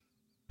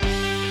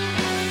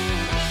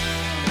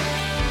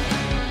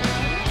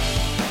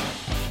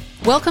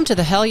Welcome to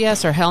the Hell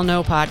Yes or Hell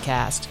No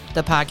podcast,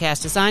 the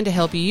podcast designed to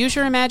help you use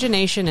your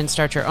imagination and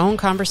start your own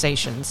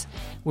conversations.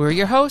 We're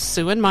your hosts,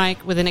 Sue and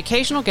Mike, with an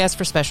occasional guest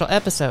for special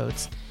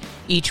episodes.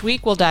 Each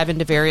week, we'll dive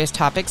into various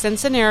topics and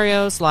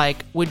scenarios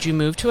like, would you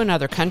move to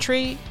another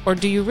country? Or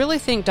do you really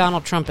think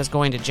Donald Trump is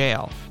going to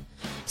jail?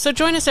 So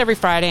join us every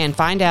Friday and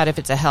find out if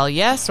it's a hell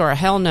yes or a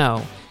hell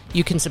no.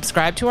 You can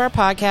subscribe to our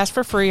podcast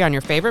for free on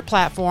your favorite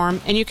platform,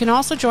 and you can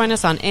also join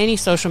us on any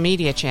social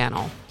media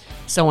channel.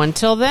 So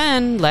until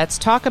then, let's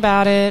talk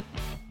about it.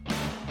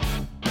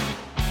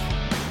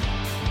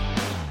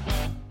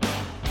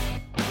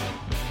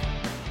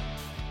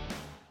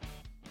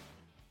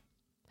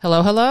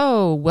 Hello,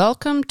 hello.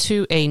 Welcome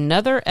to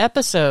another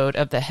episode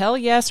of the Hell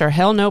Yes or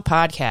Hell No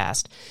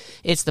podcast.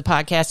 It's the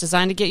podcast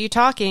designed to get you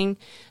talking.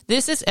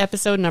 This is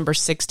episode number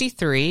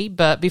 63,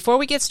 but before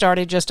we get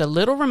started, just a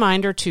little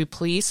reminder to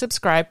please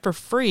subscribe for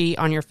free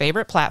on your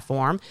favorite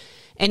platform.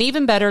 And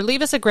even better,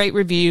 leave us a great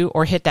review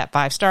or hit that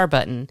 5-star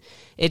button.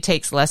 It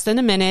takes less than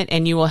a minute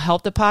and you will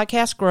help the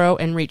podcast grow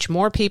and reach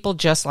more people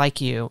just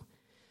like you.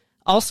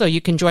 Also, you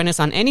can join us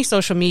on any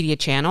social media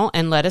channel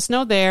and let us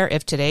know there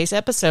if today's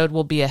episode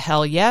will be a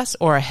hell yes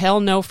or a hell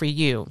no for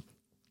you.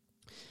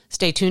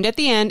 Stay tuned at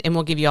the end and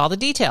we'll give you all the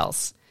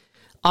details.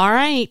 All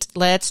right,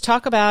 let's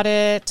talk about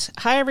it.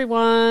 Hi,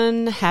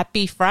 everyone.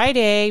 Happy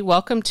Friday.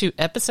 Welcome to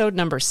episode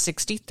number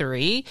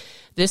 63.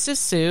 This is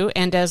Sue,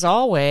 and as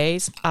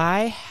always,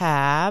 I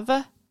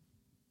have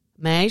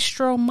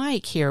Maestro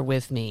Mike here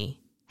with me.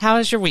 How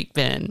has your week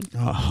been?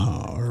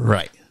 All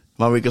right.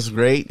 My week is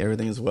great.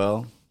 Everything is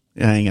well.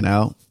 Hanging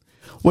out.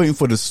 Waiting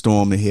for the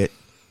storm to hit.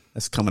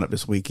 That's coming up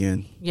this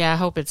weekend. Yeah, I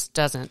hope it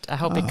doesn't. I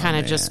hope it kind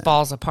of just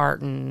falls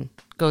apart and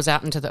goes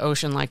out into the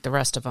ocean like the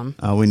rest of them.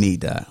 We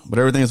need that. But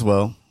everything is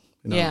well.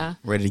 Yeah.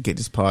 Ready to get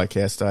this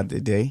podcast started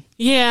today.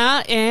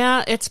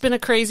 Yeah. It's been a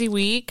crazy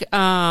week.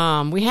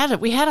 We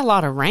had a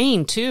lot of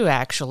rain too,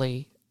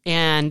 actually.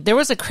 And there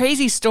was a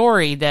crazy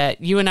story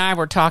that you and I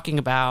were talking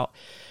about.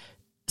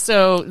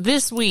 So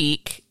this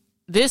week,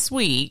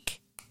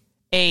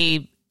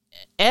 a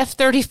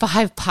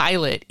F-35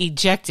 pilot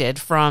ejected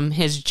from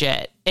his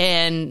jet.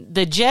 And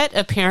the jet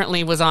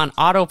apparently was on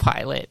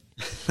autopilot.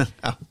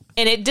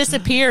 And it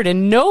disappeared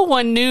and no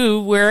one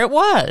knew where it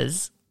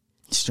was.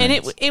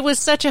 Strange. And it was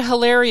such a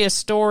hilarious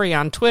story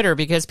on Twitter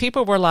because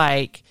people were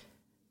like,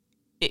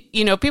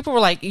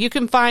 you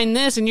can find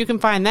this and you can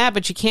find that,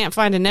 but you can't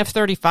find an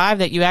F-35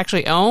 that you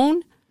actually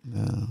own.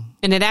 No.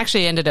 And it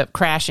actually ended up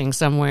crashing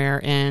somewhere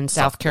in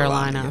South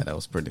Carolina. Yeah, that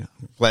was pretty.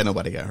 Glad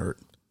nobody got hurt.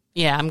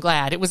 Yeah, I'm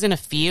glad. It was in a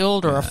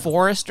field or a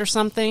forest or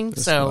something.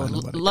 So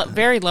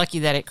very lucky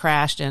that it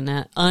crashed in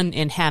an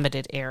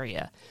uninhabited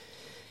area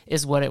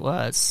is what it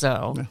was.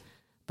 So, yeah.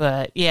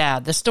 But yeah,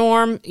 the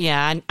storm,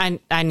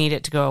 I need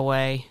it to go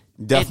away.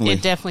 Definitely.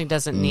 It definitely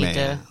doesn't need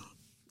to.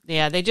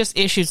 Yeah, they just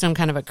issued some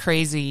kind of a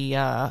crazy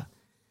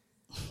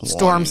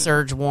storm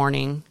surge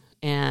warning.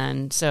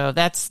 And so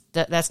that's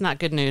not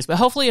good news. But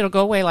hopefully it'll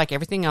go away like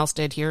everything else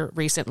did here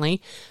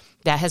recently.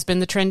 That has been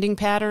the trending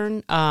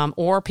pattern.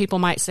 Or people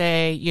might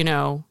say, you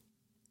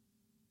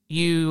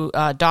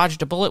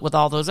dodged a bullet with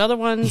all those other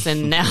ones,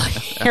 and now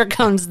here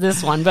comes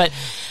this one. But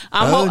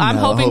I'm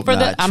hoping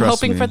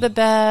for the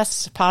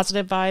best.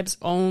 Positive vibes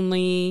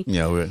only.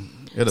 Yeah,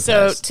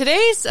 so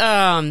today's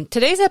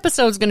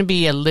episode is going to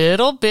be a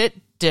little bit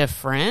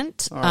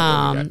different.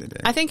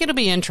 I think it'll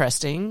be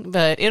interesting,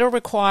 but it'll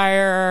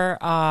require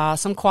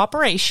some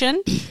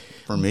cooperation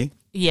from me.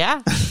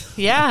 Yeah,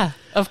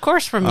 of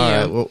course from you. All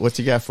right, what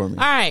you got for me?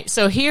 All right,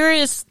 so here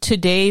is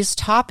today's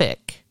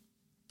topic.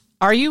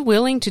 Are you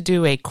willing to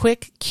do a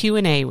quick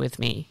Q&A with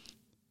me?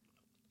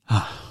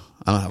 I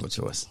don't have a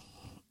choice.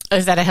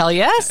 Is that a hell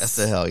yes? That's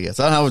a hell yes.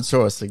 I don't have a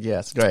choice, so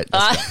yes. Go ahead.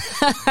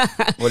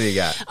 What do you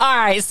got? All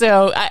right,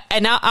 so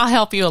I'll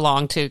help you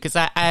along too, because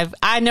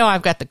I know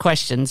I've got the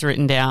questions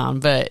written down,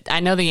 but I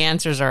know the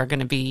answers are going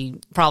to be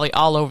probably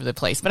all over the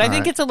place. But I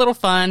think it's a little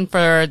fun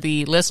for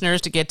the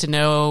listeners to get to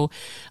know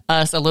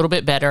us a little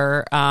bit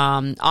better.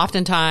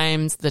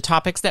 Oftentimes, the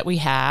topics that we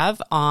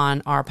have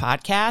on our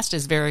podcast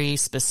is very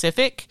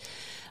specific.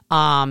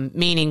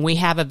 Meaning we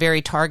have a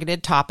very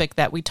targeted topic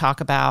that we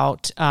talk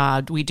about.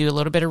 We do a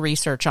little bit of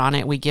research on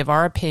it. We give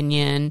our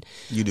opinion.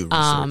 You do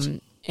research.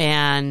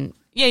 And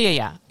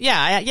yeah,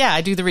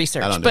 I do the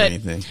research. I don't do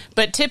anything.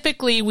 But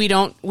typically we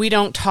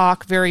don't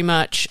talk very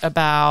much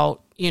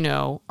about,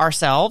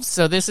 ourselves.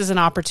 So this is an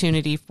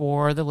opportunity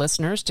for the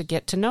listeners to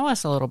get to know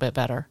us a little bit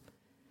better.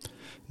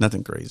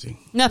 Nothing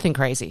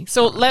crazy.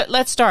 So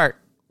let's start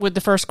with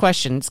the first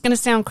question. It's going to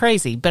sound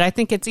crazy, but I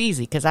think it's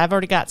easy because I've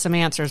already got some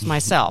answers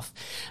myself.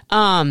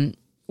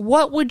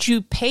 What would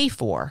you pay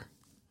for?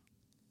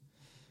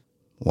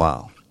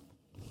 Wow.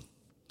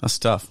 That's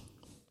tough.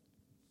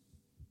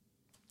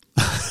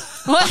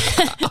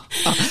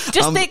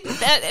 Just think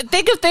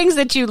of things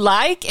that you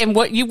like and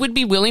what you would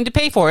be willing to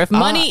pay for. If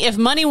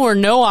money were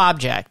no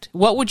object,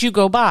 what would you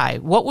go buy?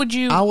 What would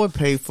you? I would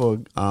pay for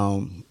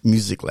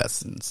music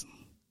lessons.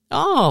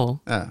 Oh,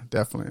 yeah,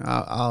 definitely.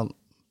 I'll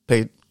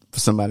pay for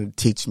somebody to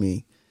teach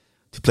me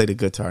to play the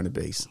guitar and the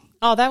bass.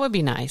 Oh, that would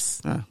be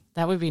nice.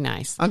 that would be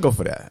nice. I'll go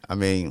for that. I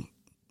mean,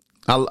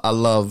 I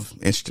love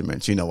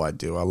instruments. You know I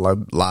do. I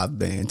love live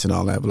bands and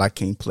all that, but I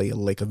can't play a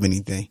lick of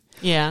anything.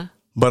 Yeah.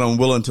 But I'm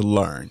willing to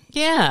learn.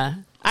 Yeah.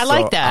 I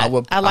like that.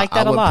 I like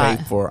that a lot. I would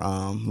pay for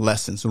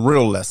lessons,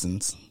 real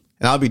lessons.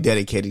 And I'll be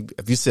dedicated.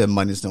 If you said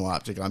money's no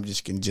object, I'm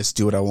just can just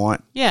do what I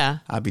want. Yeah.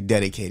 I'll be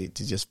dedicated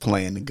to just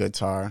playing the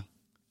guitar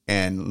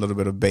and a little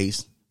bit of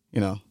bass,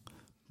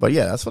 But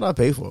yeah, that's what I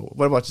pay for.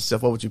 What about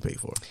yourself? What would you pay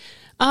for?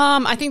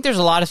 I think there's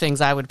a lot of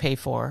things I would pay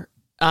for.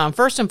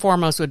 First and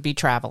foremost would be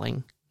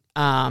traveling.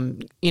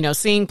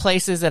 Seeing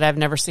places that I've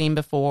never seen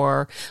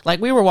before. Like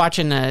we were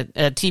watching a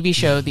TV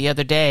show the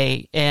other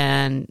day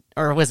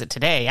or was it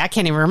today? I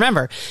can't even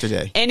remember.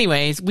 Today.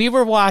 Anyways, we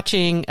were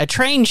watching a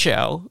train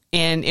show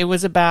and it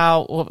was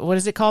about, what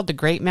is it called? The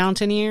Great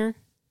Mountaineer?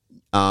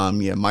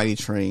 Mighty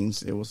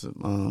Trains. It was,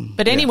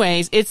 But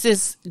anyways, it's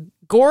this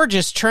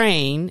gorgeous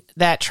train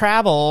that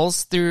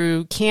travels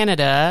through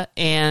Canada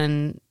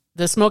and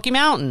the Smoky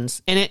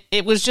Mountains. And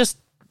it was just,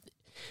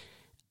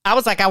 I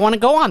was like, I want to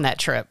go on that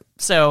trip.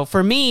 So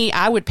for me,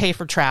 I would pay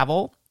for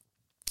travel.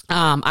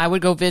 I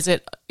would go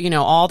visit,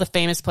 all the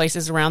famous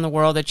places around the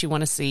world that you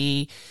want to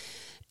see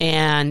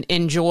and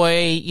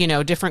enjoy,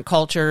 different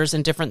cultures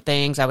and different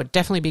things. I would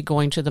definitely be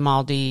going to the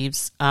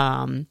Maldives.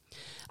 I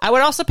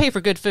would also pay for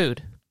good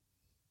food.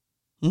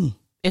 Mm.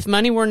 If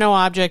money were no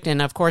object,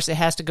 and of course it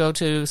has to go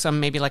to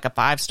maybe like a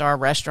 5-star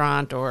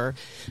restaurant or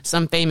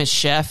some famous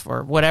chef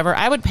or whatever,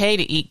 I would pay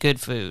to eat good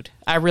food.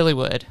 I really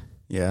would.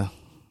 Yeah.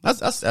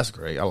 That's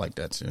great. I like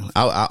that too.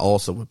 I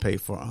also would pay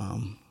for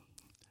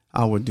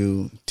I would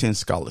do 10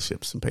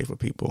 scholarships and pay for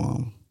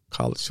people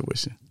college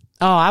tuition.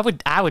 Oh, I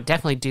would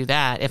definitely do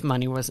that if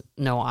money was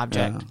no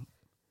object. Yeah.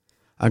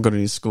 I go to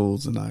these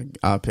schools and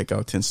I pick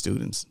out 10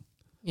 students.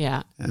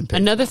 Yeah.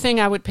 Another thing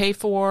I would pay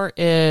for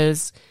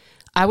is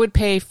I would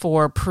pay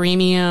for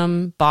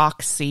premium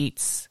box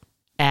seats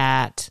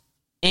at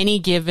any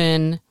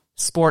given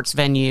sports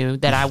venue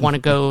that I want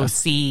to go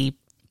see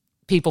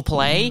people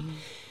play.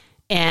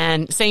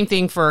 And same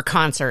thing for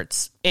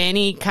concerts.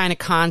 Any kind of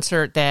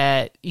concert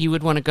that you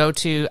would want to go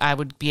to, I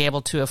would be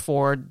able to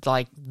afford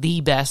like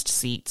the best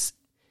seats.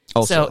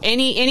 Also. So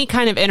any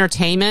kind of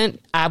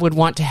entertainment, I would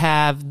want to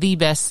have the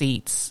best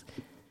seats.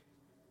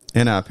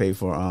 And I pay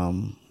for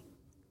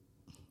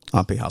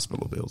I'll pay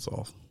hospital bills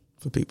off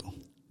for people.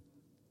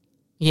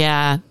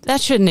 Yeah, that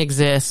shouldn't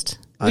exist.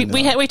 We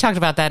talked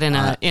about that in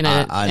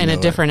a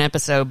different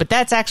episode, but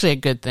that's actually a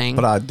good thing.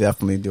 But I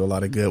definitely do a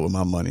lot of good with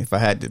my money. If I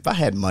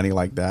had money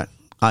like that,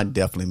 I'd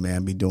definitely,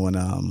 be doing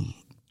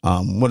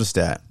what is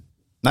that?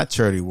 Not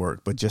charity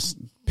work, but just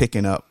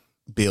picking up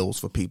bills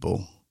for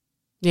people.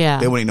 Yeah,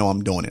 they wouldn't know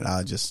I'm doing it.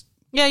 I just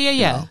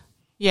yeah.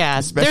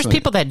 There's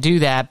people that do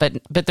that,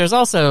 but there's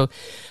also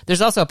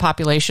a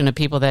population of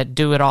people that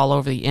do it all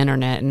over the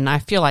internet, and I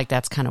feel like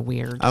that's kind of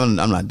weird. I'm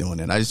not doing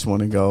it. I just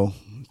want to go,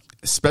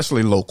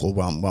 especially local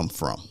where I'm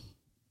from.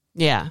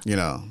 Yeah,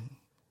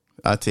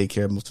 I take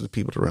care of most of the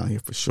people around here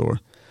for sure.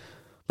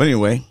 But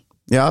anyway,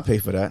 yeah, I'll pay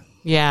for that.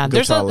 Yeah,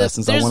 guitar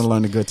lessons. I want to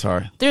learn the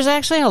guitar. There's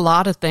actually a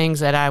lot of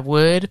things that I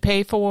would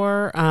pay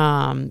for.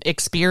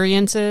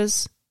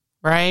 Experiences,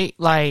 right?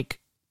 Like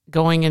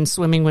going and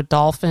swimming with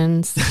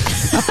dolphins.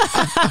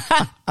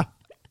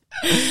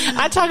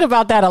 I talk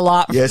about that a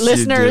lot. Yes,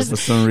 listeners, you do,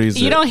 for some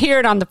reason. You don't hear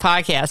it on the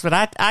podcast,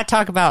 but I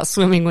talk about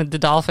swimming with the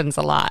dolphins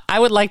a lot. I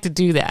would like to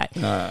do that.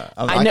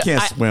 I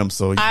can't swim,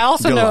 so I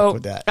also good know luck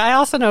with that. I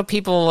also know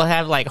people will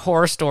have like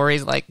horror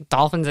stories, like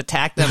dolphins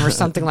attack them or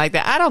something like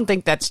that. I don't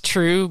think that's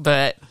true,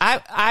 but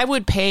I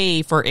would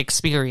pay for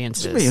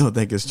experiences. You don't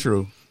think it's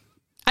true?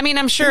 I mean,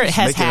 I'm sure it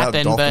has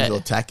happened, dolphins but will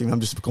attack him.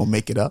 I'm just gonna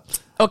make it up.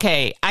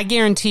 Okay, I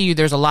guarantee you,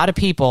 there's a lot of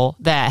people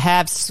that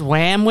have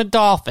swam with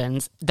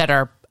dolphins that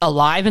are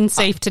alive and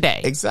safe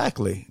today.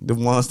 Exactly. The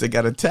ones that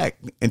got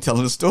attacked and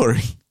telling the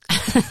story.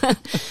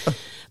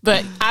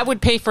 But I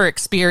would pay for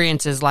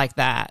experiences like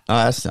that. Oh,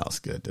 that sounds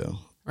good, though.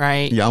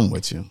 Right? Yeah, I'm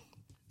with you.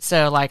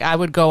 So, like, I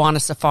would go on a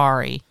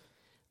safari,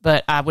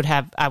 but I would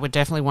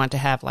definitely want to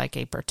have, like,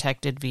 a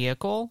protected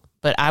vehicle,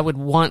 but I would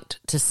want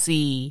to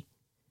see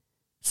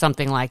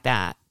something like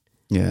that.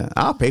 Yeah,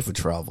 I'll pay for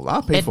travel.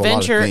 I'll pay for a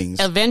lot of things.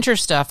 Adventure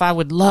stuff, I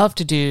would love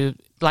to do,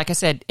 like I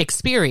said,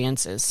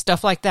 experiences,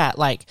 stuff like that.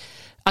 Like,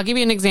 I'll give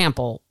you an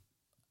example.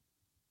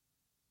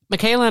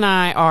 Michaela and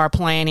I are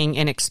planning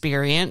an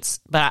experience,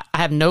 but I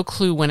have no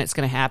clue when it's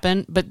going to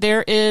happen. But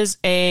there is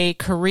a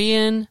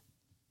Korean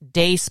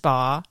day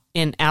spa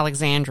in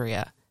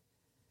Alexandria.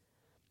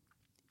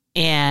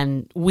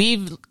 And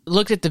we've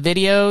looked at the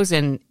videos,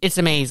 and it's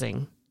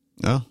amazing.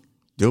 Oh,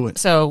 do it.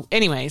 So,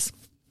 anyways,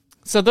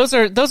 so those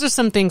are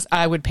some things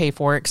I would pay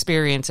for,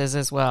 experiences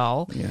as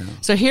well. Yeah.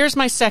 So here's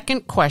my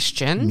second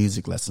question.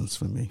 Music lessons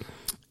for me.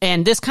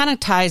 And this kind of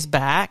ties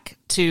back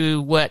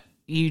to what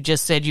you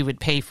just said you would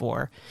pay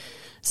for.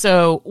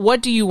 So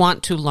what do you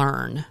want to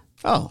learn?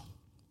 Oh,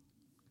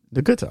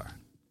 the guitar.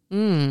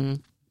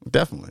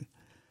 Definitely.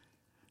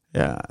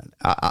 Yeah.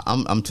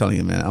 I'm telling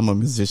you, man, I'm a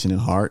musician at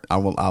heart. I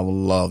will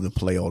love to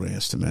play all the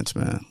instruments,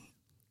 man.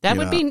 That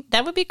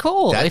would be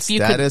cool if you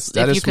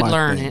could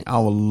learn it. I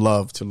would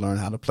love to learn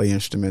how to play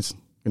instruments.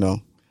 You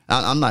know,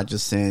 I'm not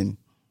just saying,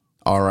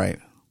 all right.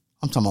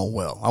 I'm talking about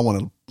well. I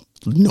want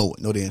to know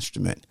the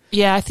instrument.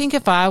 Yeah, I think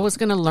if I was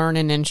going to learn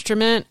an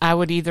instrument, I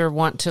would either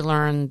want to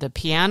learn the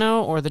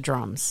piano or the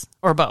drums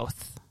or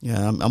both.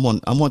 Yeah, I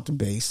want the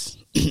bass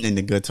and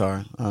the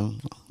guitar.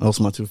 Those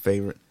are my two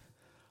favorite.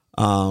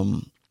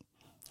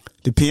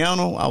 The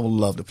piano, I would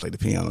love to play the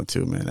piano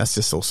too, man. That's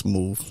just so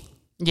smooth.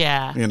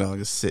 Yeah. You know,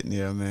 just sitting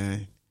there,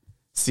 man.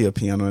 See a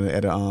piano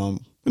at a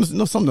you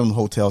know, some of them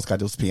hotels got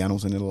those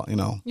pianos in it, you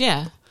know.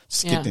 Yeah.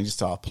 Just get there and just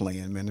start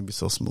playing, man. It'd be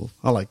so smooth.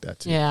 I like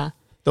that too. Yeah.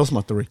 Those are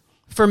my three.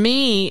 For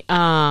me,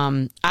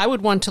 I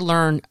would want to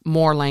learn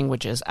more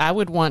languages. I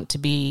would want to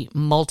be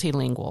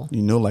multilingual.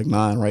 You know, like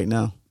 9 right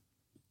now.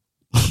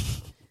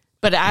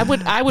 But I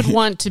would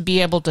want to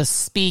be able to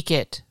speak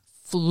it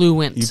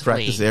fluently. You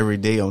practice every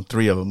day on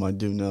 3 of them, I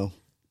do know.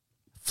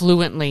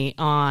 Fluently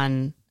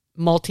on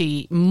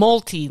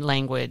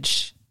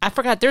multi-language. I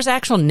forgot. There's an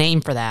actual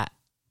name for that.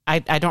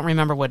 I don't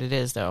remember what it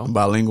is, though.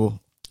 Bilingual?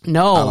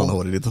 No. I don't know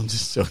what it is. I'm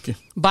just joking.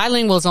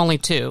 Bilingual is only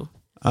 2.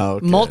 Oh,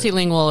 okay.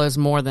 Multilingual is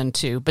more than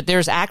 2. But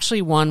there's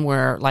actually one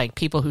where, like,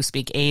 people who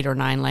speak 8 or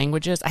 9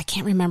 languages, I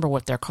can't remember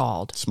what they're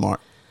called. Smart.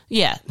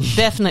 Yeah,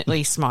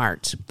 definitely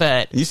smart.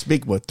 But you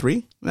speak, what,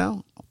 3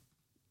 now?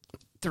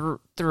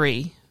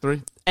 3.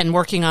 3? And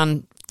working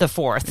on the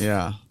 4th.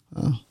 Yeah.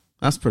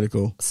 That's pretty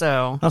cool.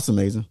 So that's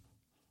amazing.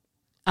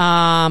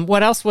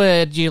 What else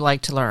would you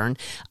like to learn?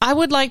 I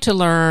would like to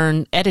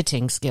learn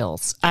editing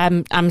skills.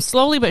 I'm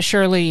slowly but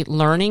surely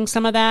learning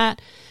some of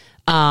that.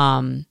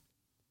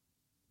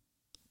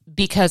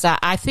 Because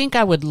I think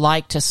I would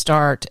like to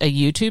start a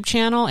YouTube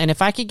channel, and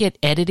if I could get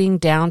editing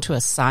down to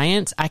a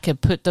science, I could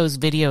put those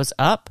videos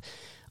up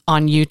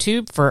on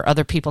YouTube for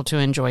other people to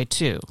enjoy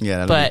too.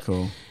 Yeah, that'd be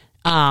cool.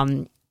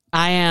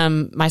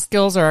 My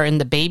skills are in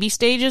the baby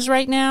stages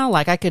right now.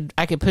 Like I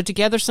could put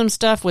together some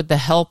stuff with the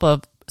help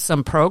of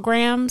some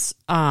programs.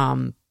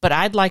 But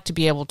I'd like to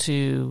be able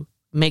to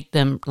make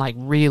them like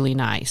really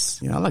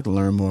nice. Yeah, I'd like to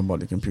learn more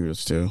about the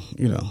computers too.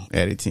 You know,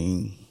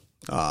 editing.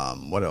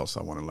 What else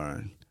I want to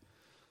learn?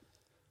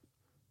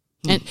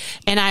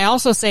 And I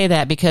also say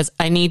that because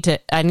I need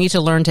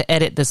to learn to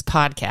edit this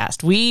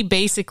podcast. We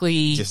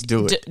basically just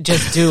do it.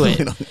 Just do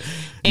it.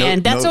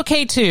 And that's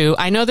okay too.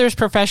 I know there's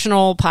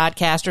professional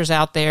podcasters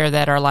out there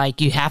that are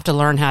like, you have to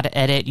learn how to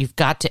edit. You've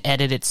got to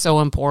edit. It's so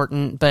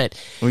important. But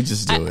we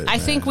just do it. I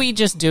think we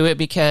just do it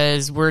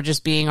because we're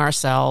just being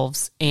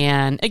ourselves.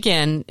 And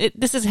again,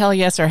 this is hell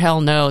yes or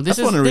hell no. That's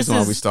one of the reasons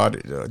why we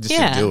started, just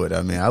to do it.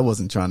 I mean, I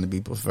wasn't trying to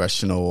be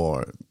professional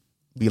or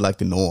be like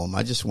the norm.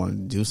 I just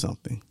wanted to do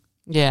something.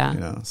 Yeah. You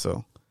know,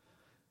 so.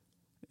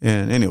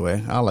 And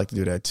anyway, I like to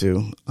do that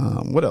too.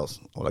 What else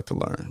I would like to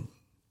learn?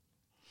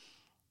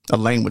 A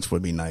language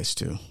would be nice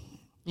too.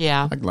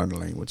 Yeah. I can learn the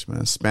language,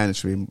 man.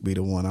 Spanish would be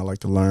the one I like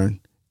to learn.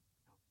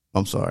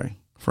 I'm sorry,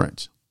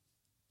 French.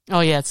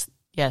 Oh, yes.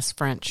 Yes,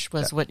 French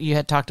was what you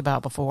had talked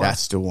about before.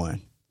 That's the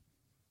one.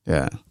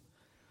 Yeah.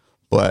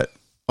 But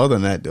other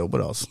than that, though,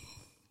 what else?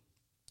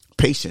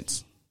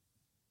 Patience.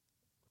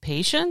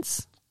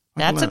 Patience?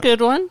 That's a good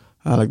one.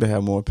 I like to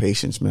have more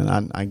patience,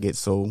 man. I get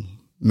so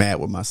mad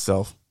with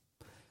myself.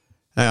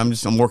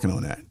 I'm working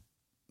on that.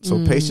 So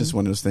patience is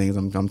one of those things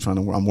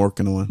I'm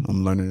working on.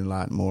 I'm learning a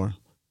lot more.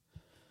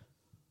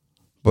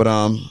 But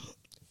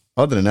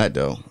other than that,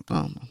 though,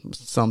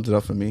 sums it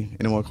up for me.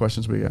 Any more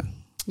questions we got?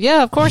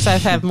 Yeah, of course I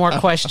have more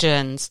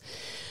questions.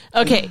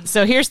 Okay,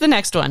 so here's the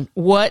next one.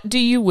 What do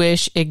you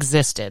wish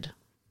existed?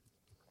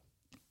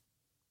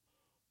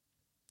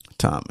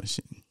 Time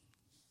machine.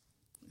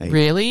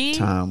 Really?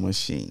 Time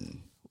machine.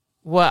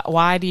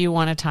 Why do you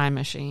want a time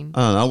machine?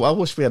 I don't know. I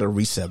wish we had a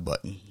reset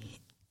button.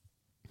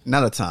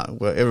 Not a time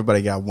where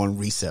everybody got one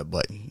reset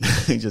button.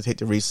 You just hit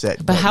the reset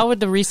button. But how would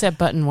the reset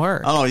button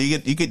work? Oh, you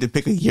get to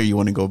pick a year you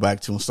want to go back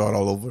to and start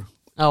all over.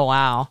 Oh,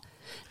 wow.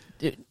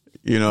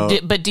 You know,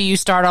 but do you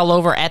start all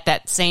over at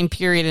that same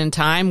period in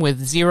time with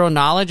zero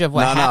knowledge of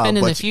what happened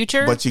in the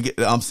future? But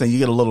I'm saying you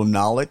get a little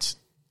knowledge,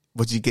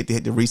 but you get to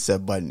hit the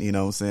reset button. You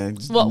know what I'm saying?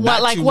 Well,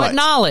 what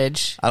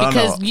knowledge? I don't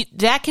know. Because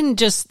that can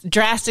just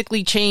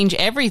drastically change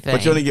everything.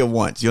 But you only get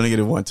once. You only get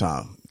it one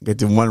time. Get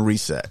the one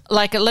reset.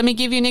 Like, let me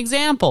give you an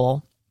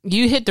example.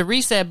 You hit the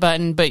reset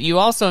button, but you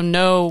also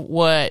know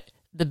what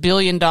the $1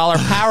 billion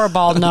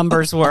Powerball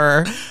numbers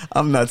were.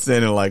 I'm not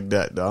saying it like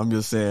that, though. I'm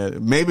just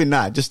saying maybe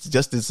not. Just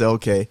to say,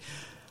 okay,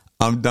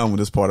 I'm done with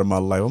this part of my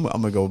life. I'm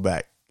gonna go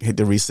back, hit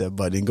the reset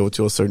button, and go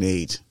to a certain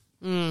age.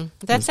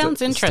 That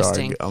sounds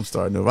interesting. I'm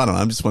starting over. I don't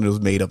know. I'm just one of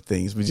those made up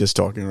things. We're just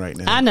talking right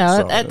now. I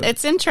know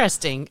it's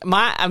interesting.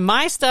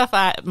 My stuff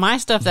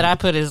that I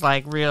put is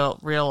like real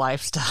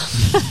life stuff.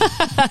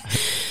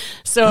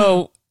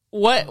 So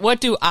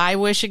what do I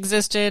wish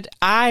existed?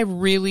 I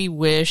really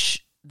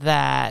wish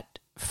that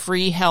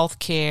free health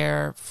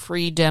care,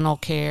 free dental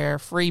care,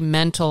 free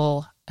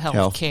mental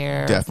health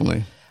care.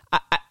 Definitely.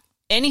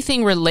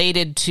 Anything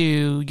related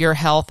to your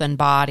health and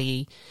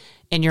body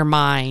and your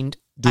mind.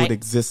 Do it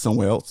exist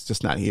somewhere else,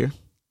 just not here?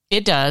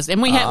 It does.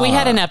 And we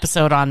had an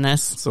episode on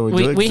this. So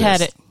we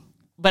had it,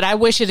 but I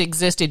wish it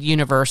existed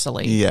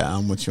universally. Yeah,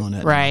 I'm with you on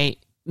that. Right.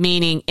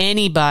 Meaning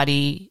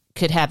anybody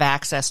could have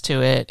access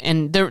to it.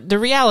 And the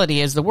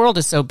reality is the world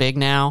is so big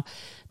now,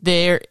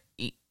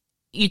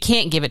 you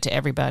can't give it to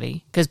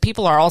everybody because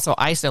people are also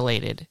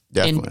isolated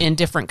in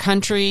different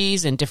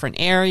countries, in different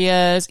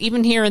areas,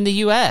 even here in the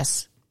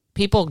U.S.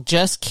 People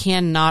just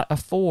cannot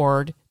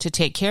afford to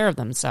take care of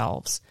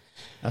themselves.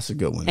 That's a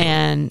good one.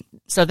 And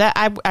so that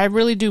I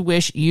really do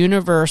wish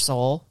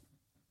universal,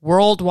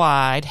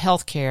 worldwide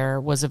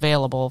healthcare was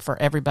available for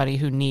everybody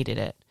who needed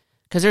it.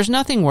 Because there's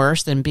nothing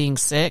worse than being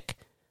sick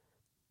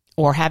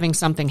or having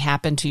something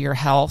happen to your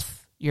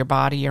health, your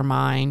body, your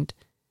mind,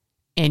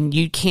 and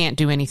you can't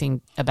do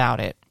anything about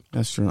it.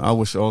 That's true. I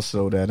wish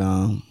also that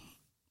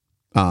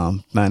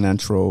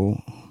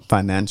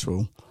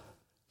financial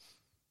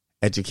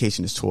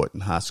education is taught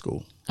in high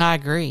school. I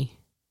agree.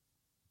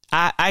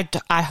 I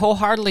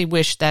wholeheartedly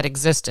wish that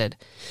existed.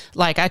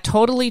 Like, I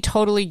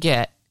totally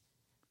get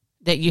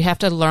that you have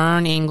to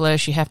learn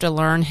English, you have to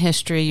learn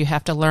history, you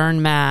have to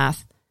learn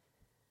math.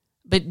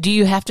 But do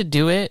you have to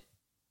do it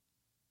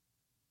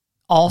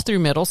all through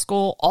middle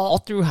school, all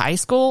through high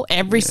school,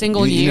 every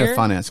single year? You need a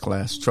finance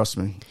class, trust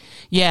me.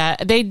 Yeah,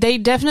 they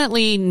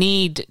definitely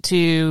need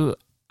to.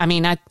 I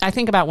mean, I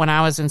think about when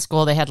I was in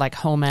school, they had like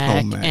home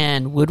ec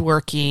and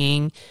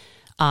woodworking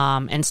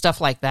and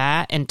stuff like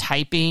that, and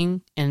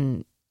typing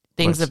and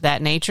things of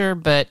that nature.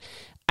 But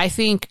I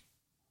think,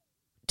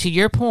 to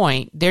your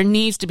point, there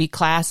needs to be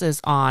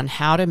classes on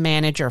how to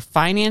manage your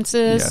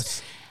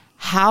finances,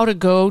 how to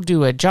go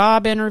do a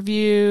job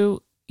interview,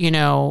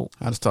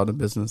 how to start a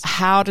business,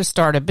 how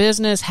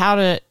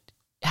to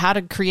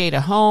create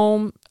a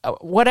home,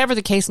 whatever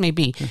the case may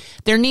be.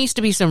 There needs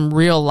to be some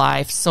real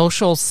life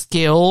social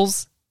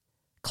skills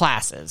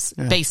classes,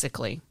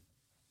 basically.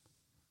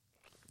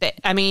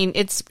 I mean,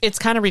 it's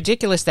kind of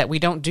ridiculous that we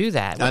don't do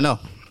that. I know.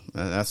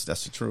 That's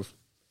the truth.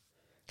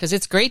 Because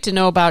it's great to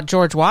know about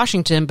George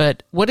Washington,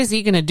 but what is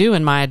he going to do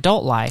in my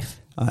adult life?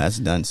 That's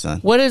done, son.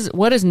 What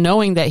is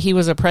knowing that he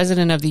was a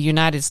president of the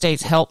United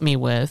States help me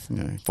with?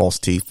 Yeah, false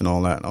teeth and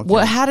all that.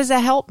 Okay. How does that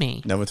help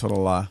me? Never told a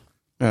lie.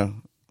 Yeah.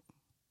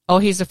 Oh,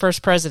 he's the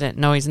first president.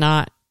 No, he's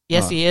not.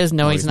 Yes, he is.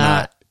 No, he's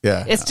not.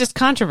 Yeah. It's just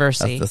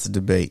controversy. That's a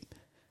debate.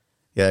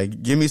 Yeah,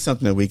 give me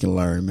something that we can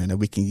learn, man, that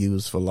we can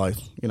use for life,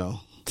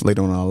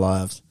 later on in our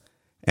lives.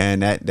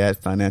 And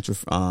that financial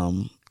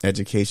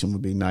education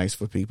would be nice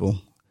for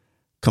people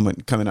coming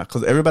out,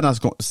 because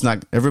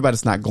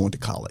everybody's not going to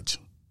college.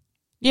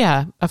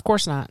 Yeah, of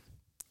course not.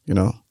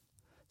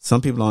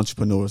 Some people are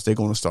entrepreneurs. They're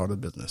going to start a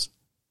business.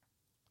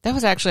 That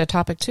was actually a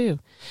topic too.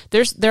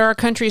 There are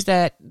countries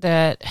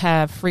that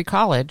have free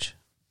college.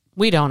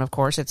 We don't, of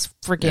course. It's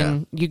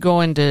freaking, you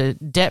go into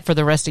debt for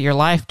the rest of your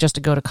life just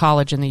to go to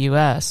college in the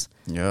U.S.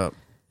 Yep.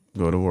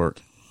 Go to work.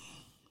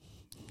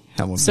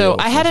 So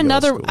I had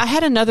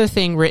another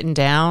thing written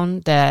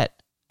down that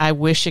I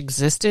wish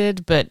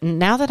existed, but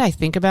now that I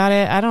think about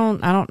it, I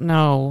don't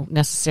know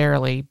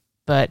necessarily,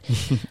 but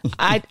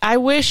I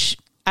wish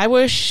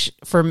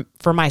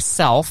for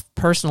myself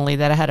personally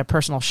that I had a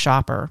personal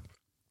shopper.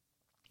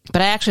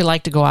 But I actually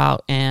like to go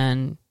out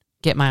and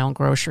get my own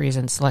groceries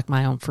and select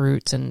my own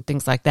fruits and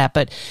things like that.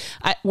 But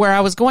where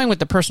I was going with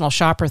the personal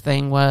shopper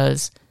thing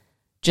was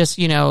just,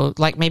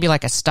 maybe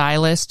like a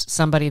stylist,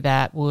 somebody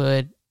that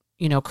would,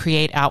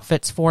 create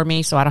outfits for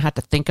me so I don't have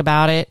to think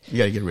about it. You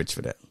got to get rich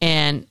for that.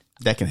 And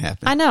that can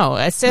happen. I know.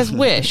 It says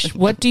wish.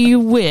 What do you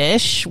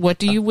wish? What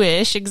do you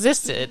wish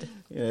existed?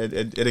 Yeah,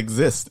 it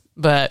exists.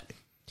 But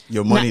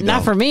your money don't.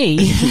 Not for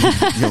me.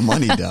 Your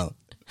money don't.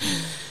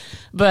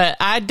 But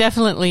I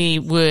definitely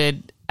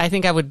would. I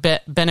think I would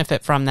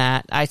benefit from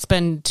that. I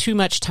spend too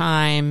much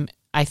time,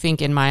 I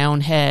think, in my own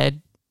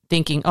head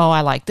thinking, oh,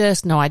 I like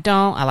this. No, I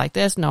don't. I like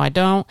this. No, I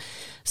don't.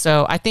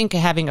 So I think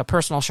having a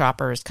personal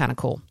shopper is kind of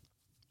cool.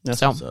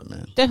 That's what's up,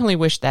 man. Definitely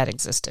wish that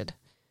existed.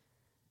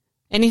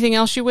 Anything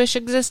else you wish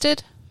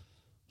existed?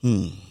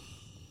 I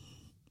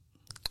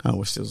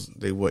wish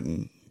they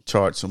wouldn't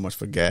charge so much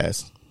for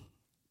gas.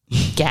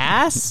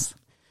 Gas?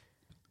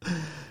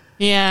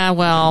 Yeah,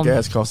 well,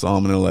 gas costs an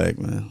arm and a leg,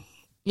 man.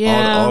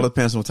 Yeah, all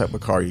depends on what type of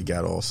car you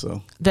got.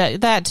 Also,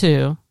 that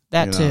too.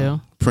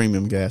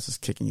 Premium gas is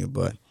kicking your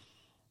butt.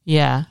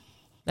 Yeah,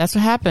 that's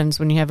what happens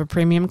when you have a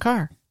premium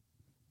car.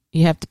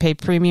 You have to pay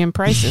premium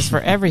prices for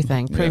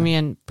everything.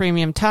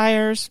 Premium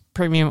tires,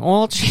 premium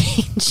oil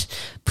change,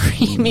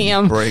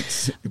 premium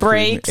brakes,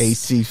 premium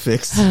AC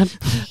fix,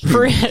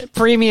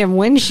 premium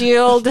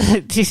windshield.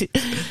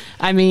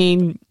 I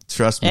mean,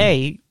 trust me.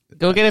 Hey,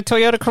 go get a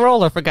Toyota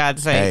Corolla for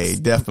God's sake. Hey,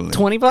 definitely.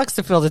 $20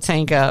 to fill the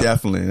tank up.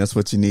 Definitely. That's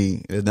what you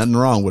need. There's nothing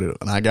wrong with it.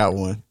 And I got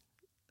one.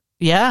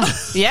 Yeah.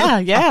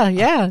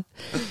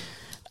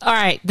 All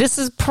right. This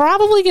is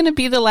probably going to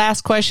be the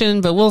last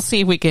question, but we'll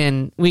see if we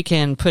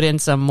can put in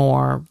some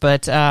more.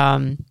 But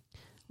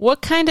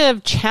what kind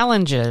of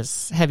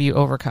challenges have you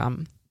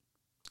overcome?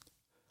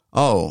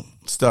 Oh,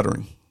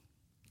 stuttering.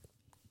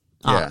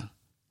 Yeah.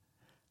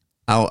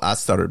 I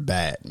stuttered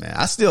bad, man.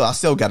 I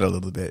still got it a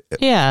little bit.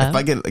 Yeah. If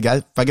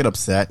I get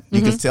upset,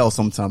 you can tell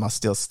sometimes I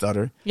still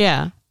stutter.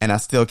 Yeah. And I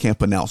still can't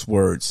pronounce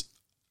words.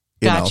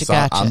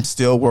 Gotcha. I'm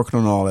still working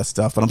on all that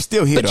stuff, but I'm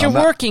still here. But you're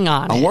working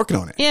on it. I'm working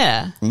on it.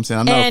 Yeah. You know what I'm saying?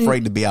 I'm not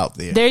afraid to be out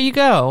there. There you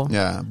go.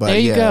 Yeah. But there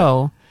you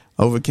go.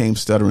 Overcame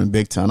stuttering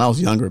big time. I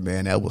was younger,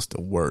 man. That was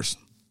the worst.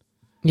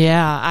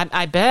 Yeah,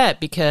 I bet,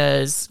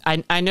 because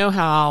I know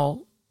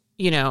how,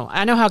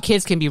 I know how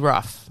kids can be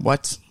rough.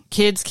 What?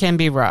 Kids can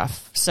be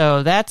rough.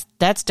 So that's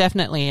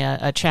definitely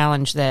a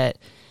challenge that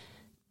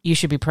you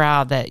should be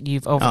proud that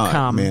you've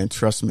overcome. Man,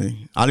 trust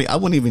me. I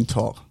wouldn't even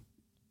talk.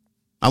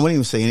 I wouldn't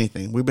even say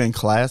anything. We've been in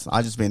class.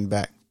 I just been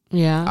back.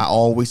 Yeah. I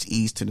always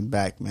ease to the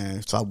back,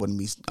 man, so I wouldn't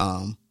be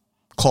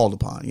called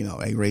upon.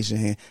 Hey, raise your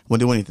hand.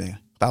 Wouldn't do anything.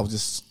 I was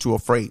just too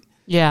afraid.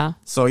 Yeah.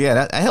 So yeah,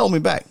 that held me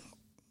back.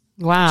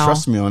 Wow.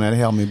 Trust me on that. It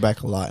held me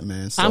back a lot,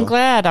 man. So, I'm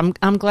glad.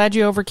 I'm glad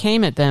you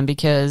overcame it then,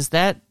 because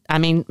a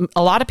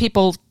lot of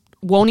people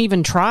won't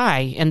even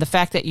try, and the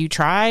fact that you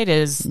tried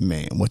is,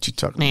 man, what you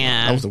talking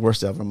man. about? That was the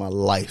worst ever in my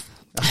life.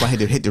 That's why I had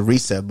to hit the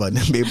reset button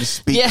and be able to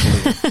speak.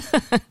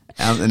 Yeah.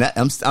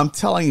 I'm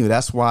telling you,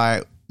 that's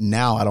why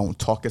now I don't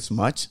talk as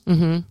much,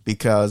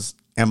 because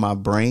in my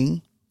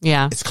brain,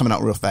 it's coming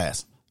out real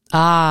fast.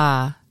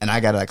 Ah. And I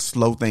got to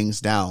slow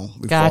things down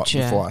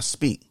before I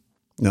speak.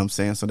 You know what I'm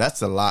saying? So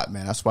that's a lot,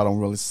 man. That's why I don't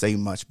really say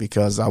much,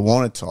 because I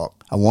want to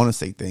talk. I want to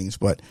say things,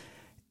 but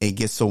it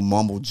gets so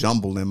mumble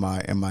jumbled in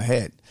my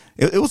head.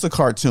 It was a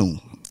cartoon.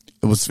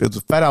 It was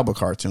a Fat Albert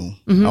cartoon.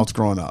 I was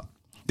growing up.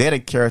 They had a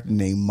character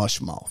named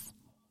Mushmouth.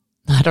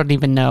 I don't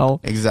even know.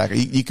 Exactly.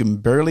 You can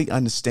barely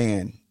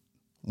understand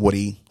what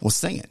he was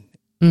saying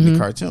in the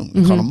cartoon.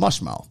 They called him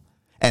Mushmouth.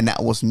 And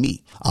that was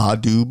me. I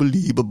do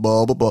believe a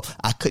blah, blah, blah.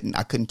 I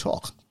couldn't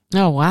talk.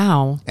 Oh,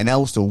 wow. And that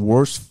was the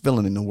worst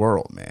feeling in the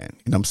world, man.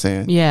 You know what I'm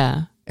saying?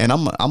 Yeah. And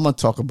I'm going to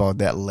talk about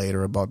that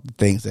later, about the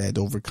things that I had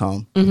to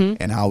overcome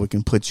and how we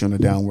can put you in a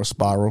downward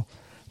spiral,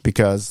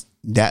 because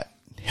that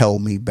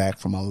held me back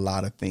from a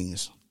lot of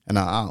things. And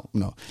I don't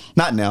know.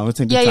 Not now. Let's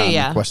take the time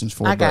and questions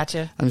for it. I got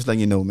you. I'm just letting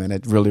you know, man,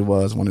 it really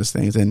was one of those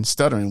things. And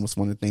stuttering was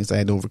one of the things I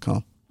had to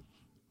overcome.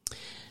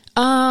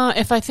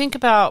 If I think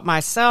about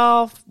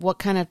myself, what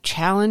kind of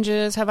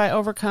challenges have I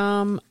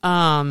overcome?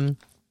 I'm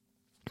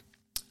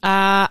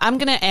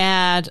going to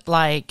add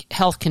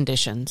health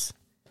conditions.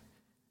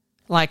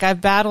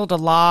 I've battled a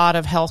lot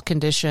of health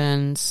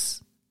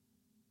conditions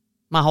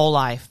my whole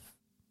life,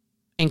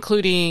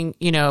 including,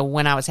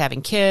 when I was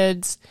having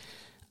kids.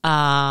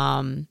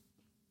 I've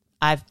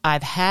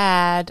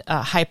had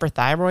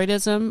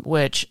hyperthyroidism,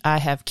 which I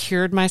have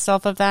cured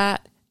myself of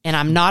that. And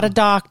I'm not a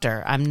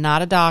doctor.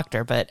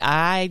 But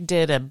I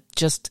did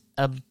just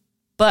a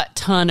butt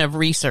ton of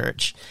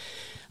research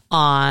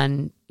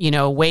on,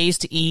 ways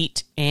to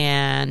eat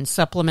and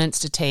supplements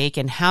to take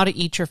and how to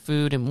eat your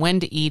food and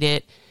when to eat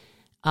it.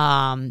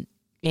 And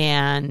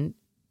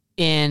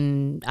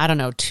in,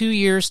 2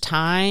 years'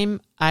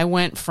 time, I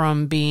went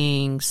from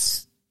being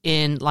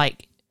in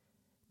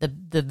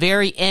the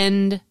very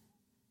end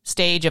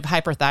stage of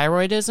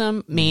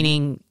hyperthyroidism,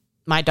 meaning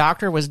my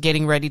doctor was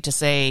getting ready to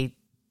say,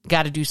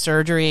 got to do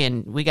surgery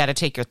and we got to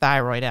take your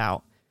thyroid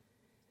out,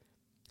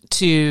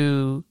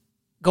 to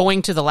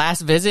going to the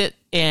last visit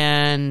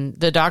and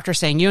the doctor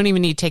saying, you don't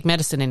even need to take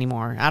medicine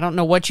anymore. I don't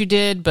know what you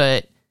did,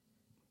 but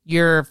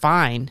you're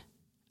fine.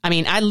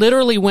 I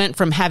literally went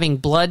from having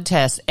blood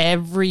tests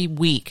every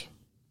week.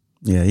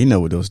 Yeah, you know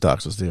what those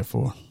doctors are there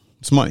for.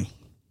 It's money.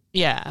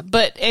 Yeah,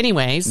 but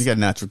anyways. You got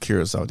natural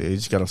cures out there. You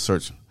just got to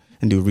search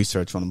and do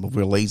research on them, but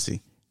we're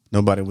lazy.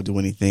 Nobody would do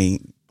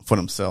anything for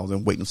themselves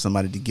and waiting for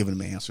somebody to give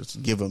them answers, to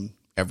give them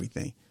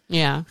everything.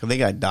 Yeah. Because they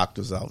got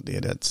doctors out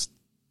there that's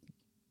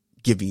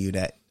giving you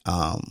that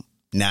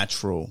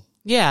natural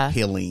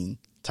healing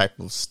type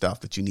of stuff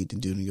that you need to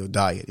do in your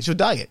diet. It's your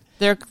diet.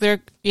 They're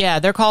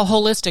called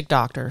holistic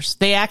doctors.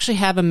 They actually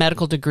have a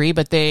medical degree,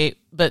 but they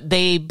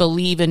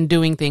believe in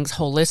doing things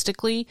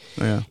holistically.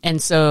 Yeah.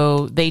 And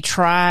so they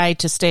try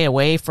to stay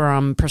away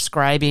from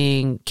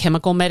prescribing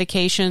chemical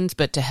medications,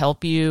 but to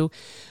help you.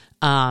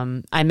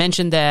 I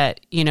mentioned that,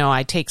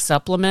 I take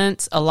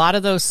supplements. A lot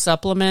of those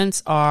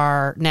supplements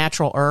are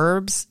natural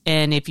herbs.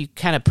 And if you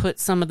kind of put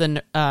some of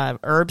the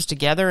herbs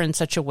together in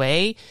such a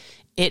way,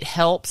 it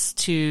helps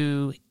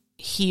to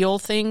heal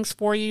things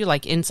for you,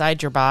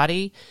 inside your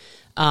body.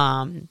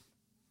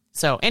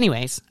 So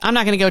anyways, I'm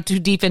not going to go too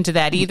deep into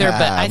that either,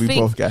 but we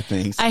both got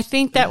things. I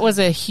think that was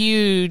a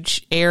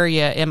huge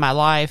area in my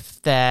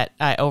life that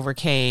I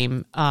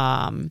overcame.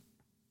 And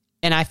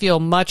I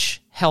feel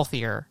much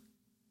healthier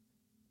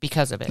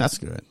because of it. That's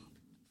good.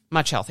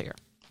 Much healthier.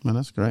 Well,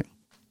 that's great.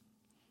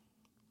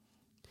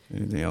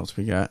 Anything else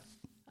we got?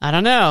 I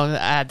don't know.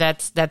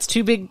 That's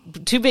two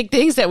big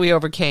things that we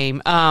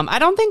overcame. I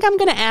don't think I'm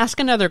going to ask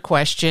another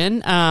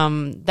question.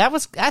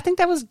 I think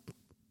that was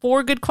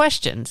 4 good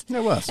questions.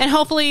 It was. And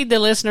hopefully the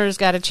listeners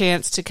got a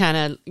chance to kind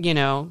of,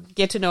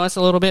 get to know us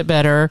a little bit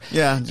better.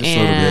 Yeah, just and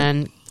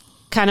a little bit.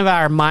 Kind of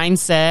our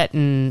mindset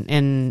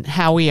and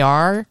how we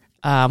are.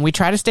 We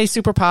try to stay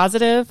super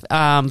positive.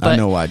 But I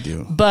know I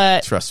do.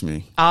 But trust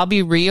me, I'll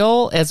be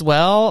real as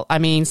well. I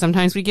mean,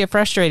 sometimes we get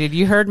frustrated.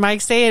 You heard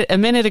Mike say it a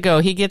minute ago.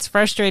 He gets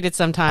frustrated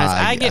sometimes.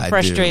 I get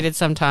frustrated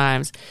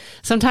sometimes.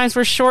 Sometimes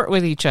we're short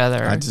with each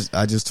other.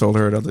 I just told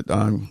her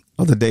the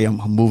other day I'm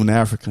moving to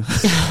Africa.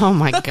 Oh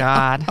my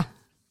God.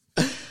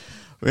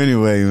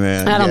 Anyway,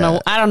 man,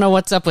 I don't know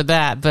what's up with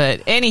that,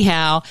 but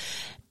anyhow,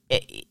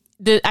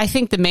 I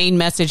think the main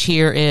message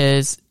here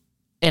is.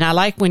 And I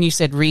like when you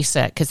said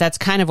reset, because that's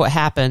kind of what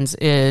happens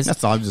is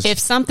if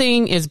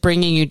something is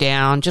bringing you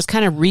down, just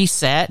kind of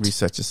reset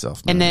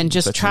yourself, man. And then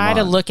just try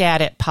to look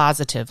at it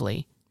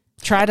positively.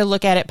 Try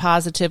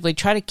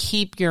to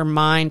keep your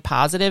mind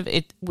positive.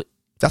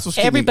 That's what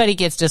everybody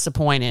gets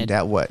disappointed.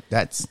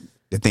 That's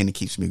the thing that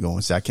keeps me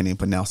going. So I can't even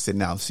pronounce it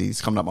now. See,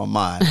 it's coming up my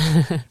mind.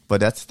 But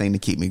that's the thing to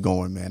keep me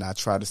going, man. I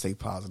try to stay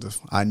positive.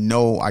 I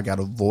know I got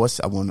a voice.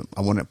 I want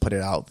to put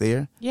it out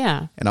there.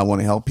 Yeah. And I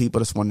want to help people.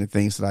 That's one of the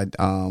things that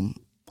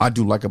I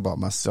do like about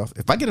myself.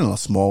 If I get in a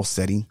small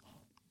setting,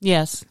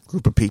 yes,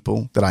 group of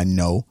people that I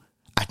know,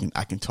 I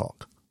can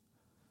talk,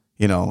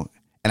 and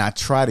I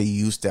try to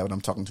use that when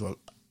I'm talking to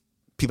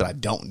people I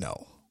don't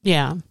know.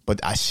 Yeah. But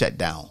I shut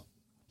down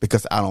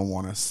because I don't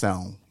want to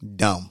sound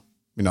dumb.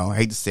 I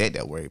hate to say it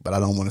that way, but I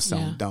don't want to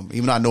sound dumb.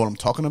 Even though I know what I'm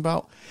talking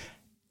about,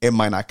 it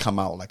might not come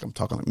out like I'm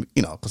talking,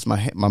 because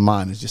my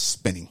mind is just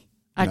spinning.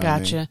 I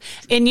gotcha.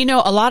 And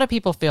a lot of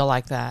people feel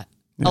like that.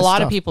 A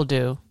lot of people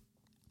do.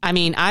 I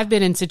mean, I've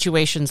been in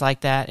situations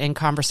like that in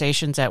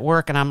conversations at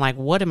work, and I'm like,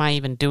 what am I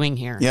even doing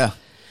here? Yeah.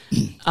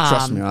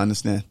 Trust me, I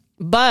understand.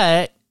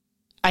 But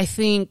I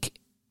think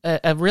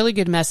a really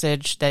good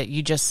message that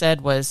you just said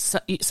was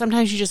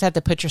sometimes you just have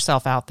to put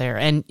yourself out there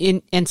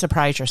and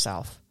surprise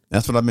yourself.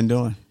 That's what I've been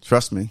doing.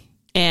 Trust me.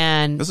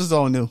 And this is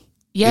all new.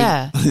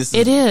 Yeah,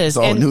 it is. It's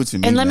all new to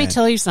me. And let me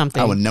tell you something.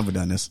 I would never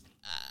done this.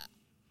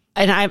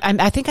 And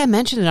I think I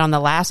mentioned it on the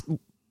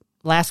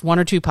last one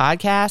or two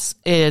podcasts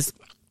is,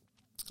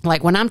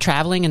 like, when I'm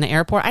traveling in the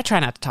airport, I try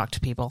not to talk to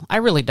people. I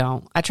really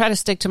don't. I try to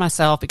stick to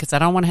myself because I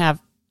don't want to have,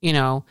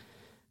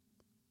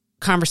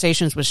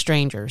 conversations with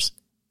strangers.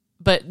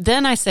 But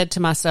then I said to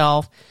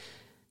myself,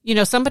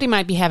 somebody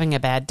might be having a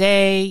bad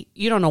day.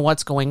 You don't know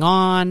what's going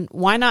on.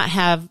 Why not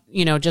have,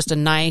 just a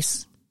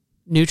nice,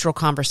 neutral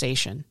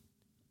conversation?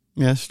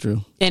 Yeah, that's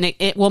true. And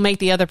it will make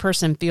the other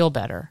person feel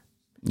better.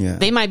 Yeah.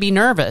 They might be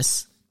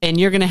nervous, and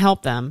you're going to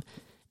help them.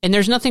 And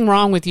there's nothing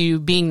wrong with you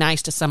being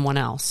nice to someone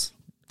else.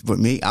 But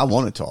me, I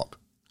want to talk.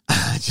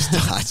 I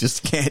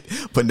just can't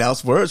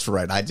pronounce words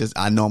right.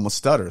 I know I'm a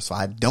stutter, so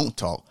I don't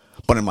talk.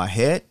 But in my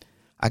head,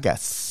 I got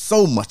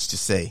so much to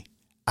say.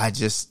 I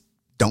just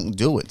don't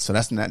do it. So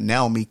that's not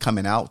now me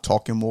coming out,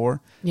 talking more.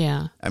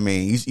 Yeah. I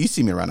mean, you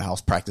see me around the house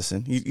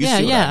practicing. You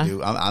see what I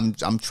do.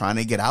 I'm trying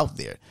to get out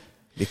there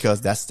because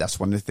that's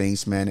one of the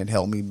things, man, that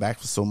held me back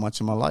for so much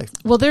in my life.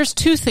 Well, there's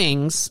two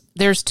things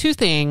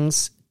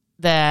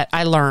that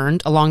I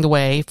learned along the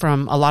way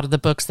from a lot of the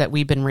books that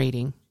we've been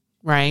reading.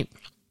 Right.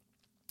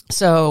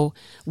 So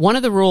one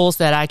of the rules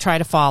that I try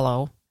to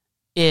follow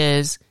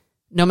is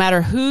no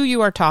matter who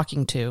you are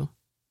talking to,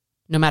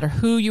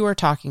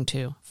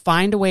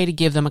 find a way to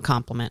give them a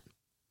compliment.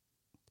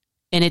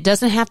 And it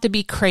doesn't have to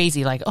be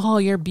crazy, like, oh,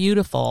 you're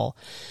beautiful.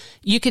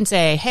 You can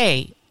say,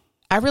 hey,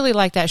 I really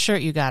like that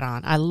shirt you got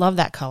on. I love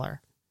that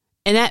color.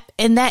 And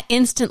that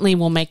instantly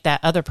will make that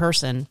other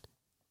person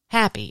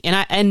happy.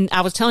 And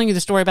I was telling you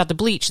the story about the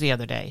bleach the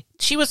other day.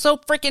 She was so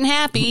freaking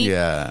happy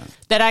that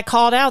I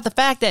called out the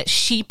fact that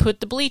she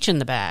put the bleach in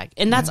the bag.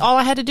 And that's all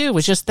I had to do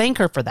was just thank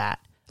her for that.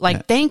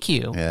 Like, thank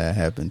you. Yeah, it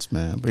happens,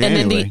 man. But and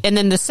anyway.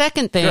 then the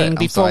second thing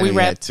before we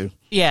wrap,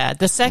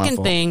 the second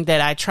thing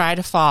that I try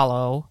to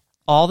follow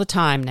all the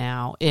time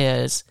now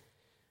is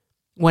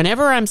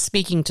whenever I'm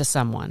speaking to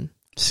someone.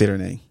 Say their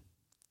name.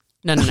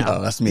 No.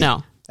 Oh, that's me.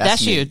 No,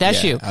 that's you.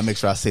 That's you. I make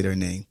sure I say their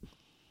name.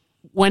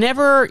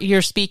 Whenever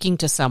you're speaking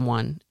to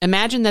someone,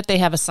 imagine that they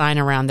have a sign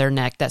around their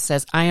neck that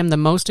says, I am the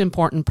most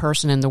important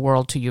person in the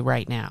world to you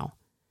right now.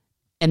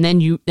 And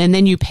then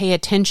you pay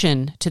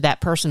attention to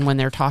that person when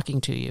they're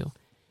talking to you.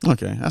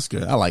 Okay, that's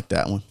good. I like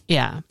that one.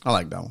 Yeah. I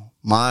like that one.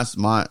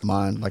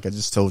 Mine, like I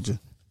just told you,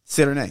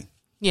 say their name.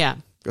 Yeah.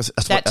 That's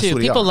too.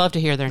 People love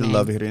to hear their name. They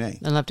love to hear their name.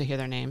 They love to hear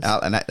their names.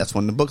 And that's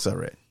one of the books I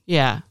read.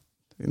 Yeah.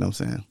 You know what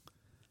I'm saying?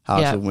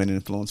 How to Win and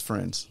Influence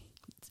Friends.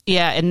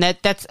 Yeah, and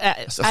that's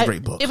a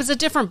great book. It was a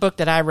different book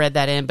that I read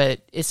that in, but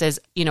it says,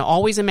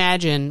 always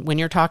imagine when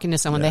you're talking to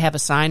someone, they have a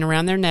sign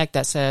around their neck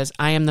that says,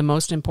 I am the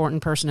most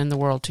important person in the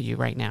world to you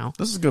right now.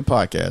 This is a good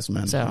podcast,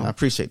 man. So, I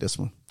appreciate this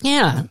one.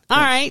 Yeah. All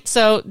right.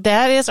 So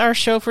that is our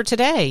show for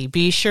today.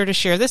 Be sure to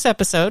share this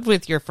episode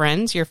with your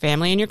friends, your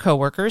family, and your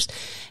coworkers.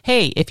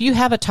 Hey, if you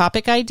have a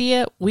topic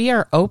idea, we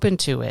are open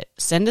to it.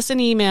 Send us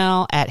an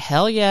email at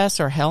hellyes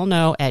or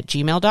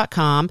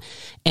hellno@gmail.com,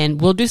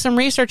 and we'll do some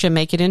research and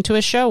make it into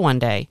a show one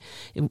day.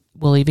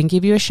 We'll even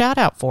give you a shout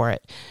out for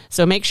it.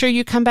 So make sure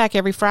you come back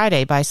every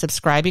Friday by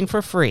subscribing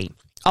for free.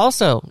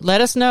 Also,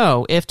 let us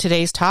know if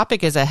today's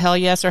topic is a hell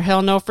yes or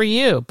hell no for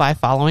you by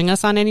following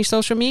us on any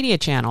social media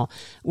channel.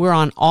 We're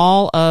on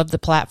all of the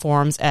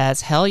platforms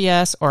as hell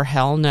yes or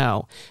hell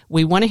no.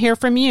 We want to hear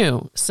from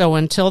you. So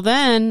until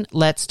then,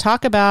 let's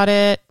talk about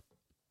it.